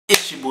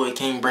It's your boy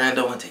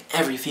Kvngbrando, and to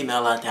every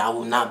female out there, I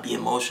will not be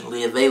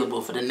emotionally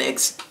available for the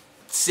next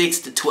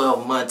 6 to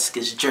 12 months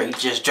because Drake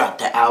just dropped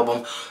the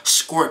album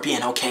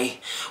Scorpion. Okay,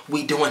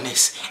 we doing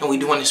this, and we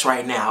doing this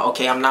right now.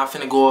 Okay, I'm not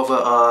finna go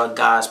over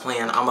God's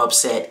Plan. I'm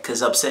upset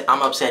because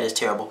I'm upset is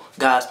terrible.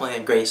 God's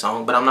Plan, great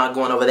song, but I'm not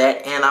going over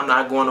that, and I'm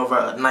not going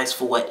over Nice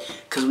for What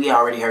because we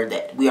already heard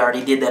that. We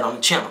already did that on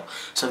the channel.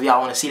 So if y'all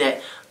want to see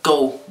that,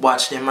 go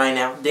watch them right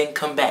now, then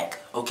come back.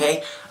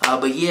 Okay,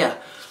 but yeah.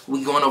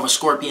 We going over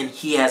Scorpion.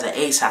 He has an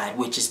A side,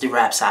 which is the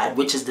rap side,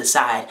 which is the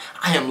side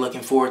I am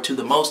looking forward to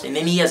the most. And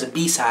then he has a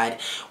B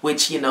side,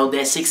 which, you know,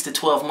 that 6 to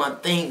 12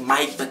 month thing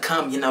might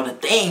become, you know, the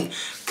thing.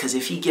 Because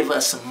if he give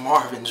us some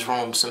Marvin's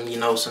Room, some, you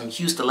know, some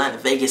Houston, Atlanta,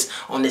 Vegas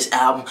on this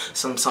album,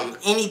 some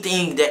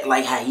anything that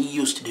like how he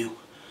used to do.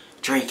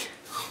 Drake,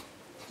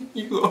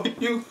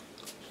 you,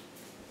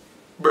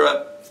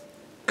 bruh.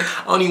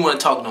 I don't even want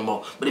to talk no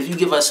more. But if you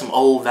give us some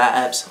old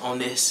vibes on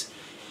this,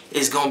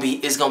 it's gonna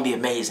be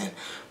amazing.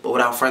 But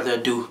without further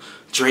ado,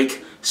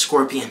 Drake,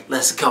 Scorpion,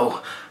 let's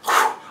go.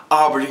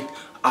 Aubrey,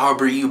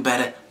 you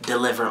better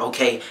deliver,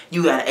 okay?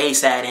 You got an A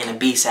side and a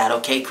B side,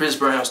 okay? Chris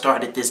Brown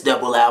started this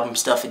double album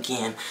stuff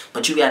again,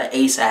 but you got an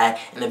A side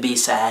and a B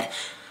side.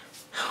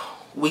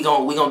 We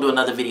gonna do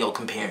another video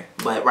comparing,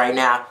 but right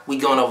now we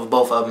going over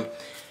both of them.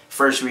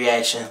 First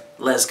reaction,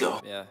 let's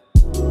go. Yeah.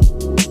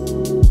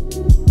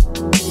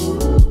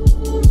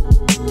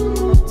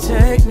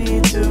 Take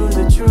me to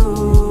the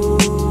truth.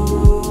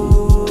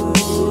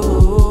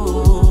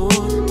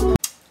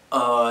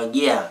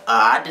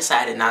 I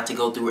decided not to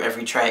go through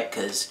every track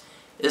because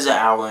it's an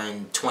hour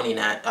and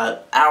 29,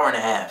 hour and a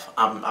half.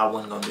 I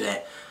wasn't gonna do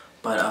that,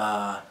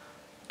 but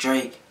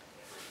Drake,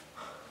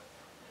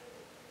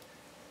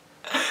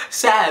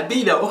 side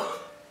B though,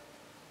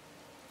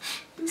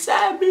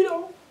 side B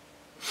though.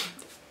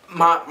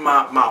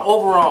 My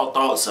overall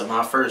thoughts of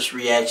my first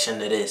reaction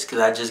to this, because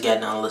I just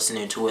got done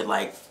listening to it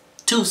like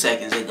 2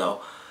 seconds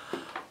ago.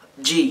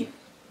 Gee.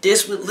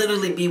 This would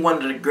literally be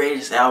one of the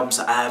greatest albums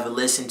I ever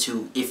listened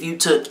to. If you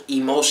took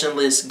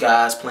Emotionless,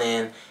 God's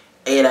Plan,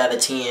 8 out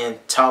of 10,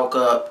 Talk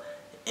Up,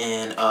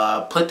 and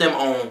put them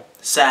on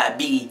side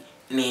B,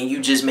 and then you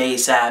just made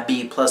side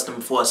B plus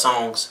them 4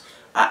 songs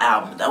an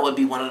album, that would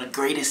be one of the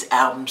greatest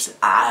albums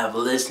I ever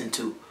listened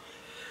to.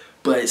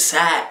 But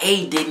side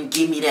A didn't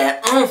give me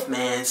that oomph,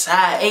 man.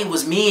 Side A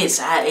was mid.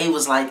 Side A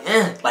was like,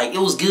 like it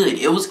was good.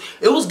 It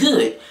was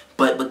good.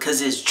 But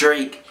because it's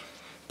Drake,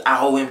 I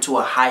hold him to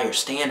a higher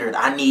standard.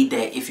 I need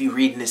that if you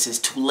reading this is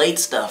too late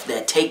stuff,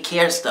 that take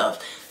care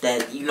stuff,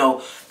 that, you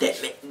know, that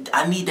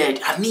I need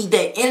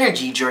that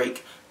energy,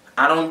 Drake.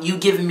 You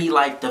giving me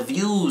like the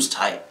Views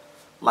type.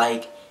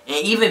 Like,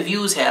 and even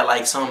Views had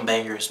like some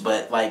bangers,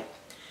 but like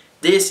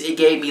this, it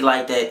gave me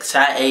like that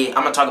side A.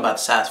 I'm gonna talk about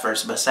the sides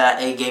first, but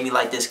side A gave me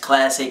like this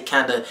classic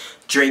kind of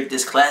Drake,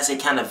 this classic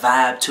kind of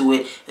vibe to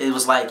it. It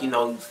was like, you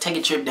know, take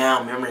a trip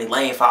down memory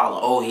lane for all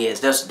the old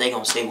heads. That's what they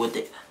gonna say with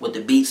the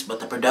beats, but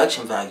the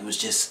production value was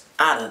just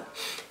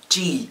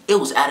it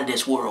was out of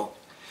this world.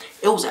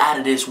 It was out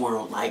of this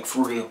world, like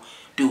for real,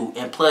 dude.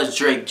 And plus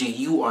Drake, G,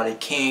 you are the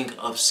king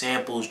of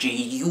samples, G.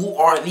 You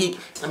are the,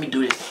 let me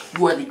do this.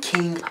 You are the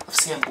king of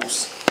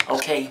samples,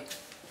 okay?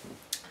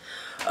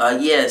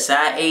 Yeah,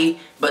 side A,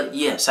 but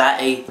yeah,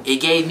 side A,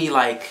 it gave me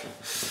like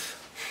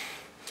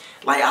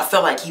I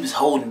felt like he was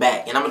holding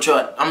back, and I'm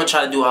gonna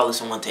try to do all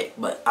this in one take,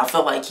 but I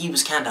felt like he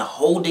was kind of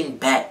holding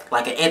back,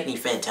 like an Anthony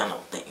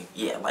Fantano thing,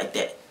 yeah, like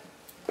that.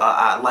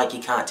 I like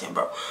your content,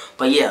 bro,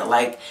 but yeah,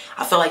 like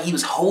I felt like he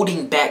was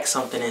holding back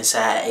something in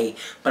side A,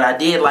 but I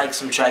did like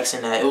some tracks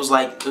in that. It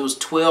was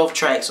 12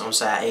 tracks on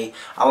side A.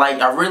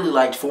 I really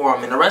liked 4 of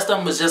them, and the rest of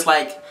them was just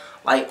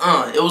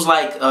it was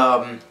like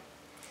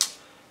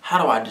how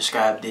do I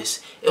describe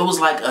this? It was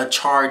like a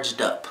charged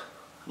up.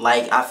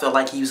 Like, I felt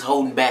like he was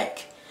holding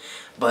back.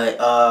 But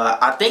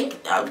I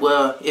think,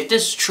 well, if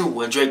this is true,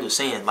 what Drake was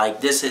saying,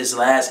 like, this is his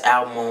last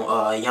album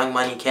on Young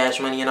Money, Cash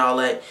Money and all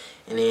that,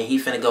 and then he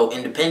finna go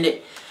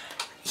independent,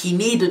 he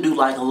need to do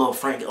like a little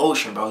Frank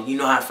Ocean, bro. You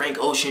know how Frank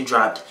Ocean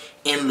dropped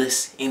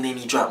Endless and then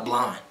he dropped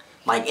Blonde.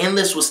 Like,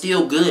 Endless was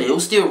still good. It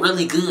was still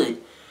really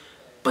good.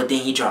 But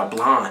then he dropped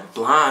Blonde.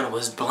 Blonde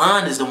is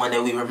the one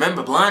that we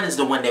remember. Blonde is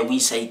the one that we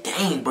say,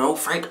 dang, bro,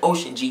 Frank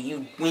Ocean, G,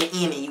 you went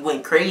in and you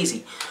went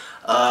crazy.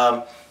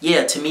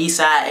 Yeah, to me,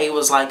 side A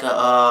was like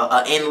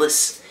a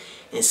Endless,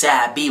 and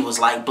side B was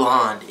like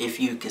Blonde, if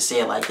you could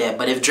say it like that.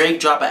 But if Drake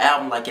drop an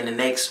album like in the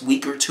next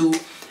week or 2,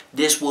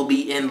 this will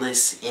be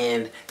Endless,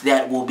 and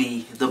that will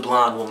be the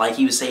Blonde one. Like,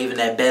 he was saving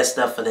that best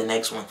stuff for the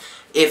next one.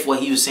 If what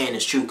he was saying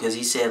is true, because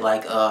he said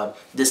like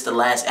this the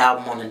last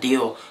album on the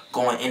deal,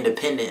 going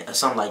independent or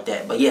something like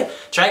that. But yeah,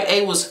 track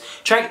A,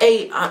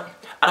 I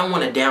don't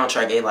want to down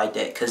track A like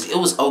that, because it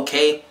was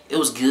okay, it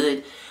was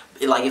good.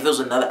 Like, if it was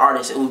another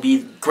artist, it would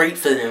be great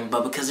for them,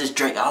 but because it's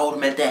Drake, I hold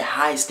him at that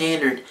high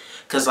standard,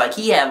 because like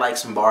he had like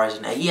some bars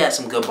in that. He had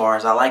some good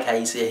bars. I like how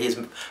he said his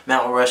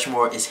Mount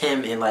Rushmore is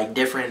him in like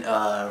different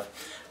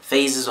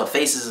phases or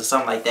faces or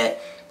something like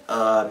that.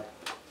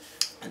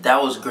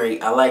 That was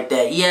great. I like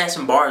that. He had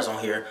some bars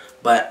on here,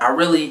 but I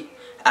really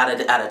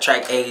out of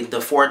track A,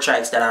 the 4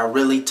 tracks that I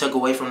really took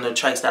away from the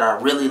tracks that I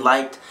really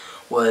liked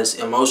was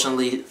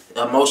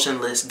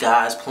Emotionless,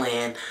 God's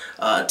Plan,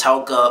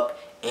 Talk Up,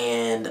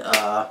 and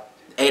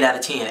 8 out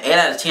of 10. 8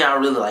 out of 10, I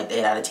really liked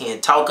 8 out of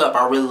 10. Talk Up,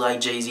 I really like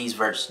Jay-Z's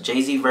verse.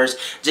 Jay-Z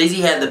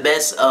had the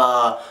best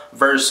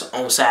verse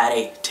on side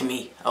A to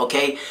me,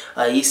 okay?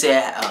 He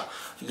said,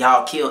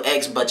 y'all kill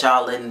X, but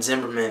y'all letting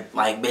Zimmerman,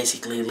 like,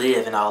 basically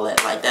live and all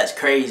that. Like, that's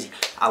crazy.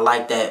 I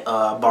like that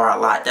bar a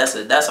lot. That's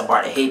a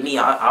bar that hit me.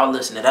 I'll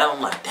listen to that.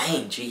 I'm like,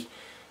 dang, G.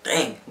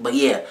 Dang. But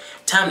yeah,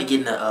 time to get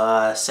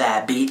into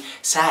side B.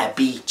 Side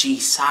B, G,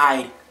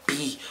 side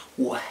B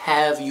will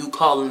have you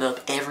calling up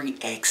every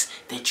ex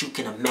that you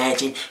can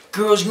imagine.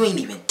 Girls you ain't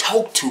even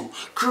talked to.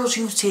 Girls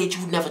you said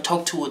you never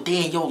talked to a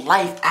day in your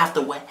life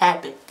after what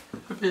happened.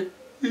 Let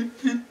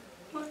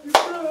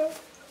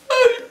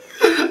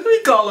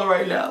me call her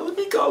right now. Let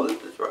me call her.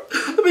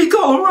 Let me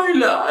call her right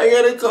now. I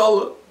gotta call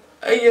her.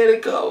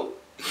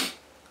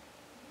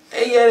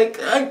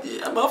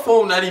 My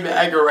phone not even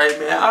acting right,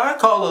 man. I'll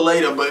call her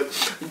later, but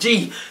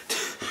G,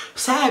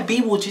 side B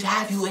will just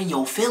have you in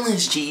your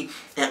feelings, G.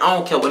 And I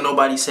don't care what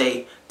nobody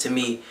say to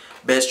me.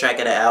 Best track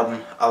of the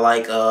album, I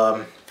like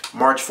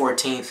March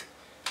 14th.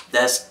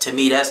 To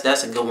me,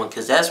 that's a good one,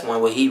 because that's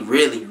one where he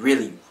really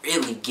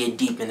get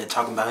deep into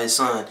talking about his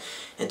son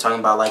and talking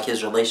about like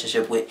his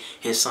relationship with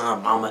his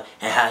son, mama,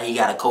 and how he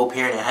got a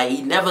co-parent and how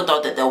he never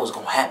thought that was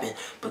gonna happen,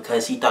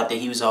 because he thought that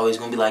he was always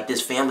gonna be like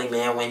this family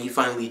man. When he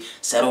finally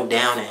settled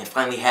down and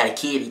finally had a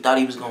kid, he thought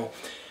he was gonna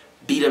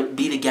be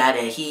the guy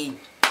that he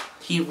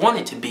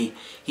wanted to be.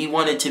 He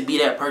wanted to be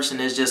that person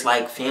that's just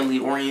like family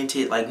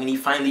oriented. Like when he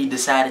finally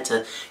decided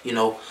to, you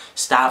know,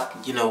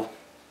 stop, you know,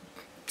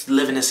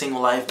 living a single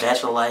life,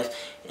 bachelor life,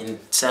 and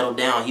settle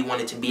down, he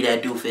wanted to be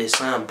that dude for his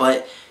son.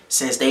 But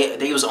since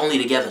they was only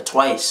together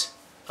twice,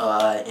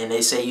 and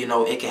they say, you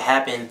know, it could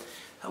happen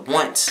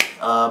once,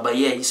 but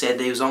yeah, he said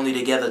they was only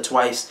together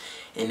twice,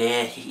 and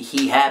then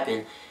he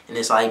happened, and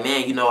it's like,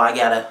 man, you know,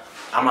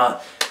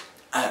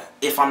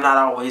 if I'm not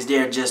always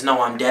there, just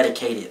know I'm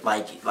dedicated.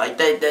 Like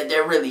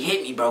that really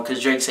hit me, bro.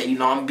 Cause Drake said, you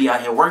know, I'm gonna be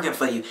out here working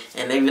for you,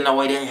 and even though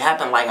it didn't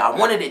happen like I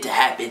wanted it to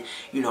happen,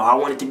 you know, I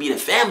wanted to be the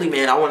family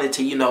man. I wanted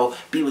to, you know,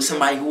 be with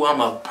somebody who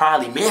I'ma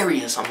probably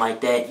marry or something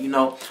like that. You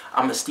know,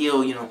 I'ma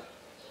still, you know,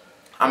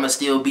 I'ma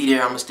still be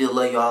there. I'ma still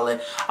love you. All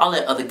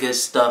that other good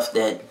stuff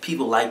that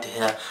people like to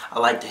hear. I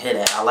like to hear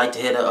that. I like to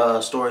hear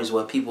the stories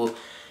where people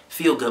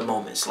feel good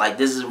moments. Like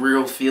this is a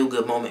real feel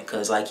good moment,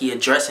 cause like he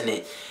addressing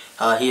it.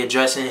 He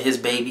addressing his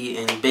baby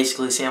and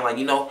basically saying like,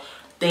 you know,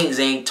 things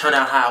ain't turn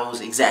out how I was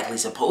exactly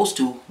supposed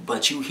to,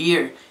 but you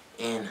here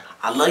and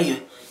I love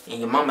you, and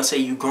your mama say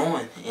you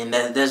growing, and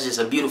that's just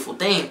a beautiful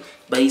thing.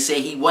 But he said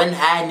he wasn't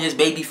hiding his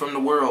baby from the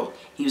world.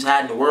 He was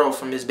hiding the world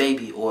from his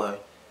baby, or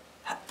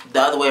the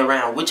other way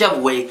around, whichever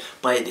way,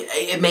 but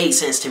it made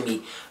sense to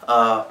me.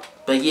 But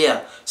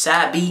yeah,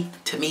 side B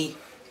to me,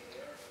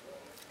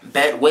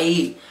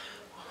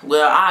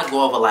 well, I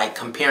go over like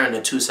comparing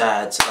the two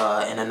sides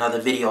in another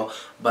video,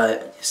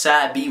 but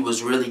side B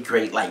was really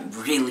great, like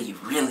really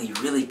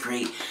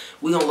great.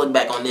 We're gonna look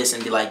back on this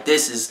and be like,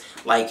 this is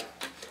like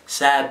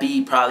side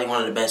B, probably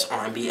one of the best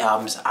R&B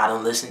albums I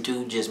done listened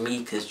to, just me,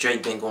 because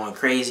Drake been going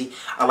crazy.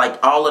 I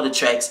liked all of the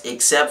tracks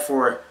except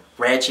for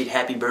Ratchet,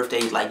 Happy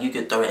Birthday. Like, you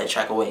could throw that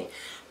track away.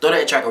 Throw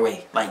that track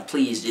away, like,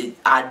 please.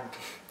 I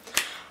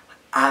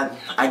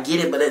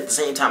get it, but at the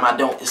same time I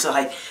don't. It's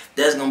like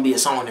there's gonna be a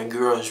song that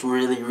girls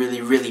really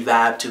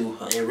vibe to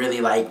and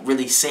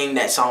really sing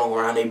that song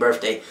around their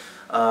birthday.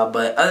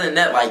 But other than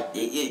that, like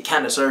it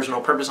kind of serves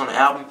no purpose on the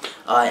album.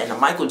 And the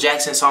Michael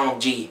Jackson song,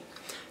 G.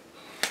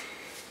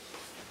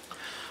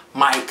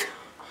 Michael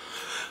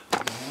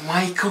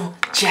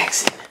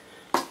Jackson.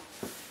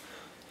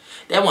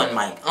 That wasn't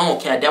Mike. I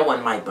don't care. That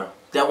wasn't Mike, bro.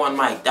 That wasn't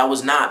Mike. That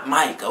was not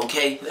Mike,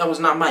 okay? That was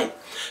not Mike.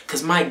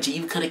 Because Mike, G,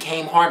 you could have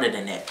came harder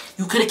than that.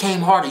 You could have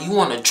came harder. You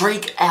on a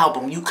Drake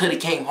album. You could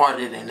have came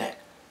harder than that.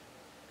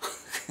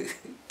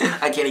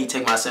 I can't even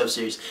take myself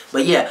serious.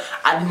 But yeah,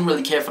 I didn't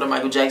really care for the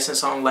Michael Jackson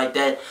song like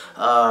that.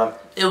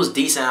 It was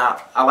decent.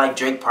 I like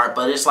Drake part.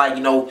 But it's like,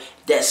 you know,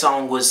 that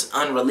song was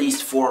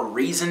unreleased for a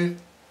reason.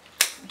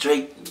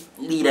 Drake,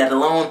 leave that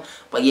alone.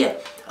 But yeah,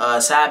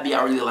 side B,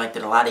 I really liked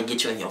it a lot. It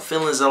get you in your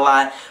feelings a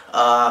lot.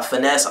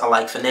 Finesse, I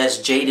like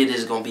Finesse. Jaded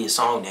is going to be a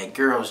song that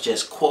girls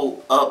just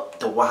quote up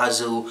the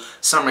wazoo.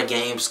 Summer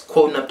Games,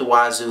 quoting up the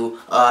wazoo.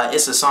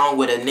 It's a song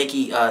with a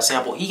Nicki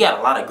sample. He got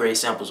a lot of great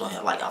samples on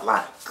here. Like a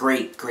lot of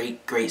great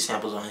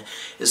samples on here.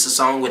 It's a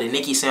song with a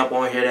Nicki sample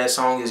on here. That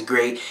song is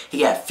great. He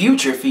got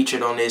Future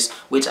featured on this,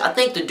 which I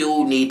think the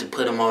dude need to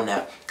put him on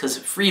that. Because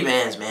free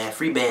bands, man.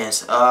 Free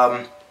bands.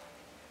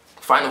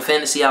 Final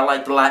Fantasy I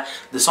liked a lot.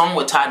 The song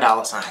with Ty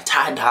Dolla $ign.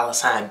 Ty Dolla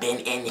 $ign been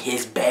in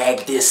his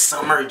bag this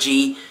summer,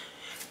 G.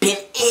 Been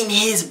in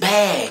his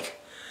bag.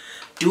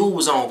 Dude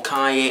was on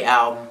Kanye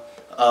album.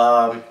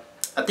 I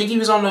think he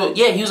was on the,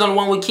 yeah, he was on the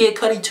one with Kid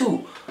Cudi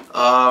too.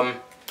 And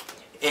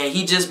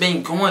he just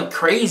been going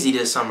crazy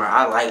this summer.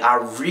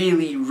 I'm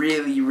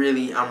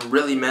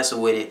really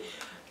messing with it.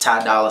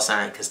 Ty Dolla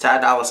 $ign, because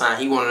Ty Dolla $ign,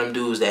 he one of them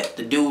dudes that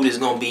the dude is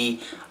gonna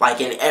be like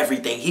in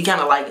everything. He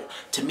kind of like,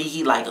 to me,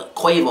 he like a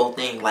Quavo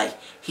thing. Like,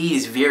 he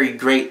is very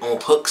great on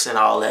hooks and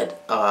all that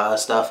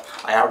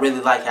stuff. Like, I really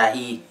like how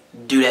he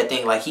do that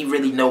thing. Like, he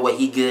really know what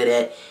he good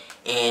at,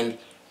 and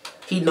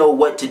he know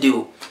what to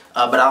do.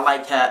 But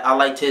I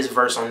liked his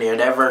verse on there.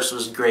 That verse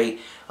was great.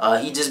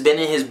 He just been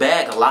in his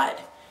bag a lot,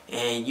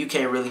 and you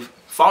can't really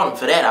fault him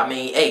for that. I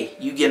mean, hey,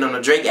 you get on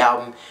a Drake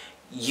album,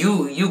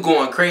 you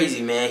going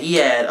crazy, man. He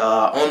had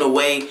On the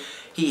Way.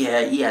 He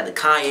had the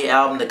Kanye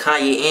album, the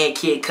Kanye and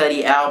Kid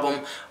Cudi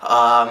album.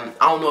 I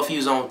don't know if he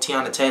was on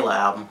Tiana Taylor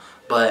album,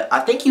 but I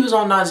think he was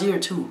on Nasir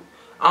too.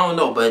 I don't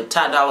know, but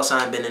Ty Dolla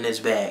 $ign been in his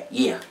bag.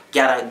 Yeah,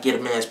 gotta get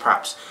a man's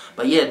props.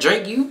 But yeah,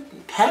 Drake, you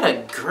had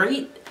a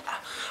great,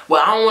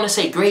 well, I don't want to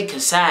say great,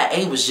 because side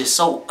A was just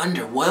so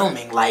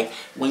underwhelming. Like,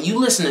 when you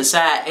listen to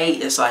side A,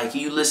 it's like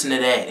you listen to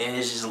that and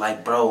it's just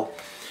like, bro,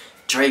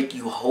 Drake,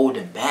 you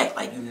holding back.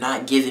 Like, you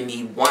not giving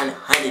me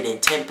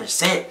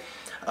 110%.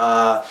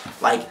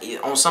 Like,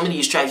 on some of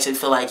these tracks, it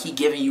feel like he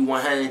giving you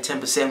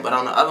 110%, but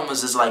on the other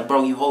ones, it's like,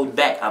 bro, you holding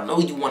back. I know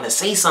you want to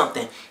say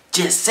something.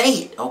 Just say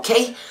it,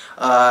 okay?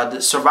 The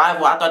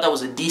Survival, I thought that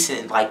was a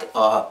decent, like,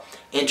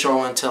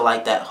 intro into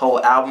like that whole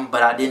album,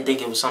 but I didn't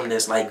think it was something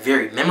that's like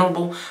very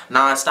memorable.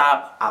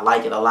 Non-stop, I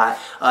like it a lot.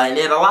 And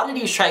then a lot of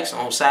these tracks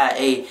on side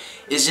A,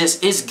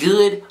 it's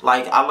good.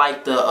 Like, I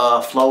like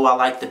the flow, I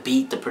like the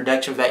beat, the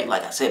production value.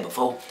 Like I said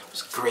before, it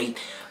was great.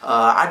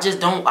 I just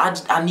don't.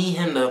 I need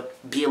him to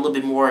be a little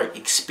bit more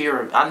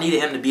I needed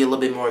him to be a little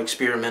bit more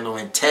experimental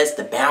and test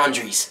the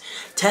boundaries.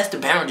 Test the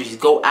boundaries.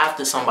 Go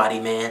after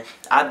somebody, man.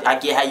 I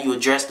get how you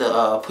address the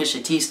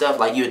Pusha T stuff,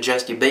 like you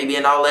addressed your baby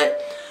and all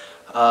that.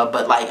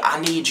 But like, I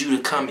need you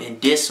to come and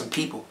diss some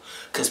people,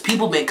 cause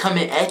people been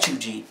coming at you,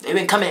 G. They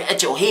been coming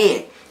at your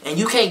head, and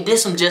you can't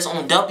diss them just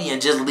on Duppy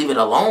and just leave it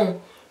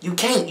alone. You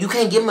can't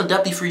give them a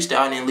Duppy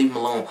freestyle and then leave them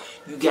alone.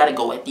 You gotta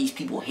go at these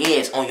people's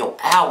heads on your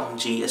album,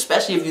 G.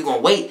 Especially if you're gonna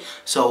wait.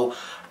 So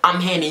I'm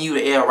handing you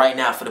the L right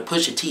now for the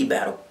Pusha T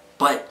battle,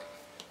 but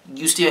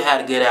you still had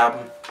a good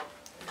album.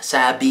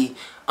 Side B,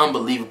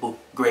 unbelievable,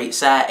 great.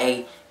 Side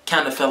A,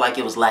 kind of felt like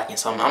it was lacking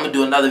something. I'm gonna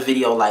do another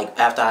video like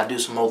after I do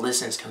some more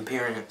listens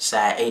comparing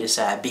side A to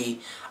side B.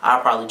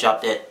 I'll probably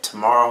drop that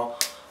tomorrow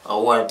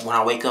or when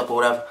I wake up or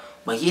whatever.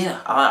 But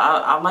yeah,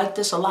 I like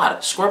this a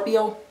lot.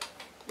 Scorpio,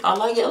 I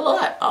like it a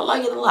lot. I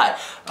like it a lot.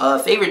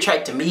 Favorite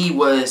track to me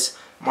was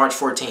March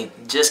 14th,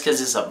 just because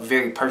it's a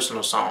very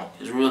personal song.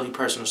 It's a really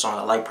personal song.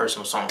 I like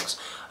personal songs.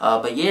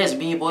 But yeah, it's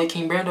been your boy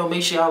Kvngbrando.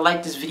 Make sure y'all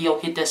like this video,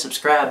 hit that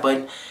subscribe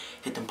button.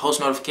 Hit them post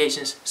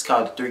notifications. It's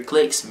called the 3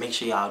 clicks. Make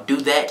sure y'all do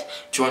that.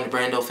 Join the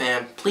Brando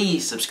fam.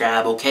 Please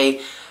subscribe,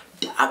 okay?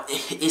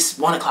 It's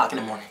 1 o'clock in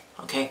the morning,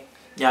 okay?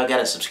 Y'all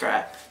gotta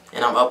subscribe.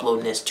 And I'm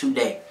uploading this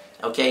today,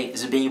 okay?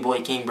 This has been your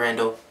boy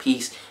Kvngbrando.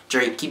 Peace.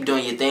 Drake, keep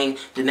doing your thing.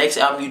 The next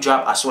album you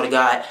drop, I swear to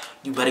God,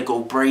 you better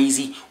go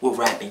brazy with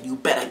rapping. You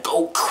better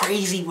go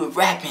crazy with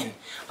rapping.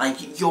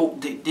 Like, your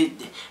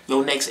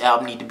next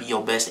album need to be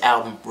your best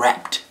album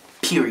rapped,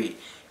 period.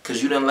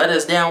 Because you done let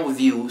us down with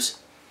views.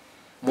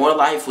 More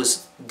Life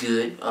was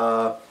good,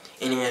 and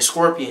then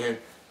Scorpion,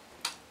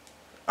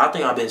 I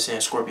think I've been saying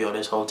Scorpio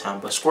this whole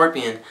time, but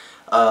Scorpion,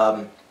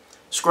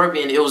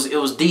 it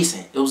was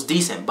decent. It was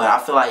decent, but I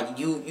feel like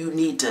you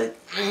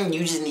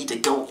just need to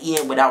go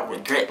in without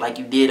regret, like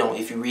you did on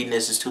If You Reading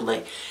This Is Too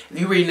Late. If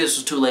You Reading This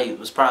Was Too Late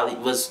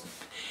was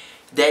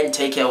that and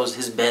Take Care was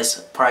his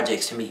best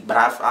projects to me. But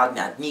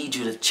I need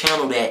you to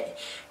channel that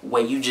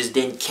where you just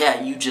didn't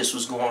care. You just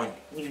was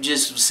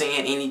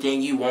saying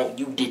anything you want.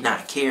 You did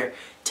not care.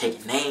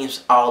 Taking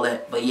names, all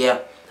that. But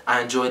yeah,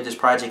 I enjoyed this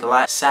project a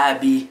lot. Side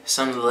B,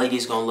 some of the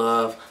ladies gonna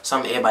love,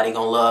 some everybody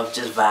gonna love,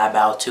 just vibe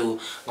out too.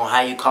 Gonna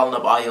have you calling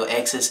up all your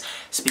exes.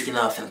 Speaking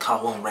of, finna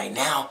call one right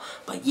now.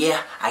 But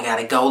yeah, I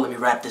gotta go. Let me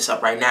wrap this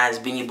up right now. It's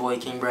been your boy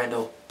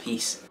Kvngbrando.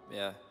 Peace.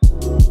 Yeah.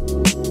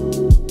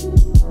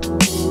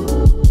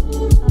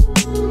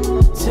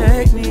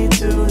 Take me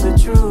to the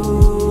truth.